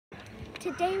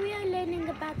Today we are learning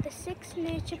about the 6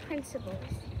 nature principles.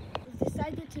 We've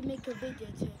decided to make a video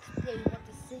to explain what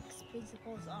the 6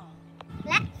 principles are.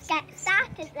 Let's get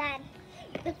started then.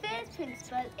 The first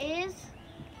principle is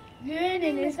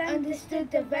Learning is understood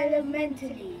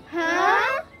developmentally.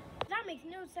 Huh? That makes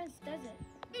no sense, does it?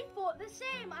 We thought the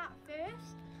same at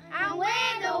first. And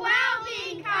we're the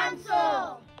Wellbeing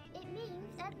Council. It means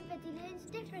everybody learns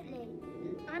differently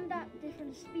And at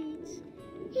different speeds.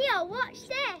 Here, watch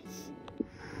this.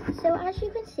 So as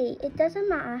you can see, it doesn't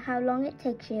matter how long it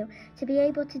takes you to be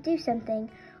able to do something,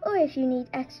 or if you need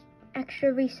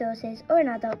extra resources or an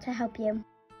adult to help you.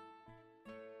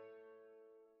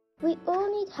 We all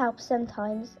need help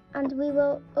sometimes, and we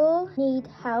will all need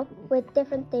help with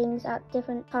different things at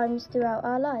different times throughout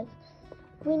our life.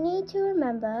 We need to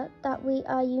remember that we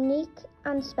are unique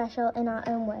and special in our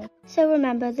own way. So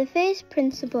remember, the first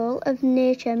principle of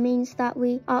nature means that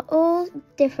we are all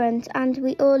different and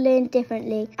we all learn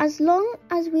differently. As long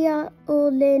as we are all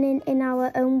learning in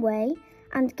our own way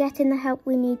and getting the help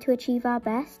we need to achieve our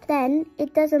best, then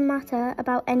it doesn't matter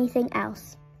about anything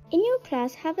else. In your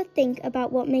class, have a think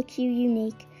about what makes you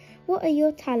unique. What are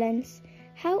your talents?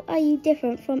 How are you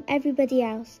different from everybody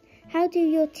else? How do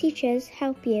your teachers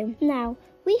help you? Now,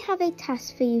 we have a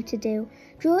task for you to do.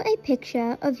 Draw a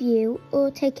picture of you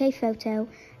or take a photo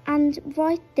and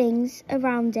write things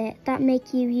around it that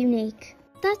make you unique.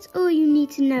 That's all you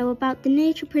need to know about the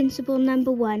nature principle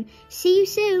number 1. See you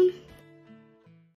soon!